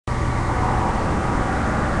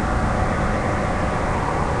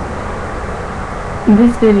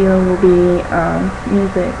This video will be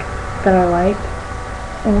music that I liked.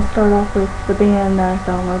 And we'll start off with the band that I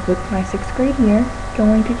fell in love with my 6th grade year,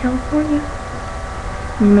 going to California.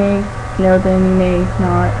 You may know them, you may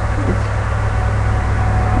not.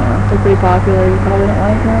 They're pretty popular, you probably don't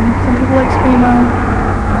like them. Some people like screamo,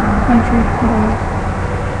 country, whatever.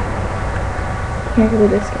 Can't go to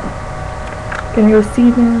the disco. Gonna go see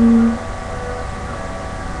them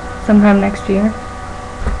sometime next year.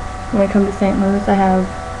 When I come to St. Louis, I have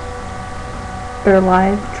their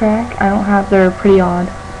live track. I don't have their Pretty Odd.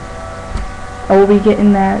 I will be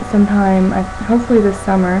getting that sometime, hopefully this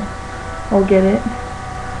summer. I'll get it.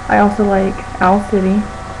 I also like Owl City,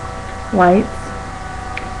 Lights,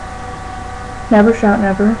 Never Shout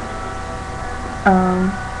Never,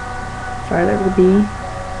 sorry, there will be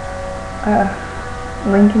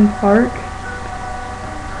Linkin Park,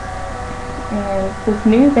 and this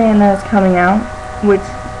new band that is coming out, which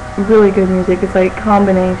really good music. It's like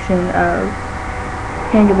combination of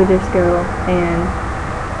King of the Disco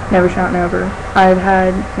and Never Shout Never. I've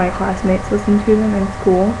had my classmates listen to them in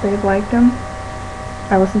school. They've liked them.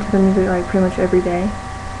 I listen to the music like pretty much every day.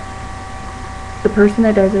 The person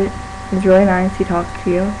that does it is really nice. He talks to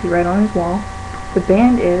you. He's right on his wall. The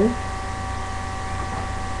band is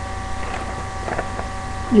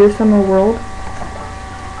Your Summer World.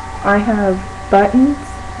 I have buttons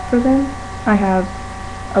for them. I have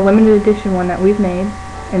a limited edition one that we've made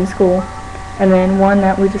in school, and then one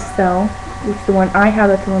that we just sell, which the one I have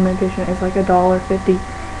that's a limited edition is like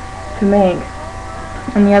 $1.50 to make,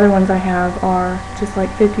 and the other ones I have are just like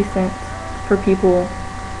 50 cents for people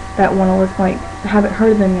that want to listen, like haven't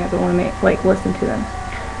heard of them yet but want to listen to them.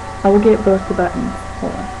 I will get both the buttons.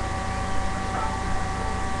 Hold on.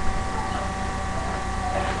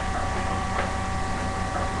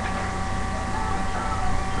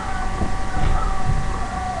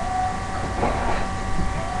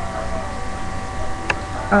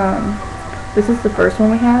 This is the first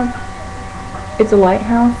one we have. It's a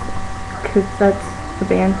lighthouse, because that's the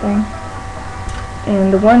band thing.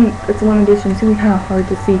 And the one, it's a limited edition, it's going to be kind of hard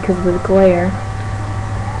to see because of the glare.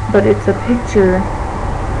 But it's a picture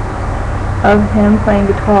of him playing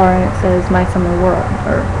guitar, and it says My Summer World,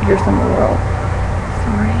 or Your Summer World.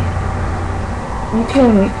 Sorry. You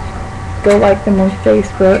can go like them on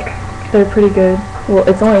Facebook. They're pretty good. Well,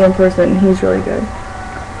 it's only one person, and he's really good.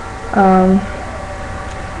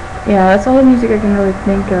 Yeah, that's all the music I can really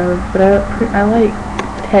think of, but I like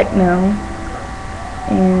techno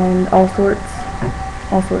and all sorts.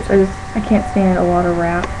 I can't stand a lot of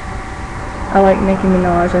rap. I like Nicki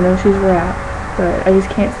Minaj. I know she's rap, but I just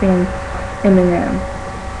can't stand Eminem.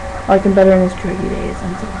 I like him better in his druggy days,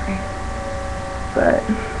 I'm sorry. But,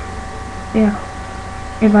 yeah.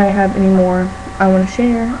 If I have any more I want to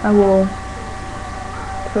share, I will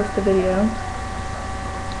post a video.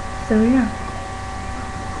 So, yeah.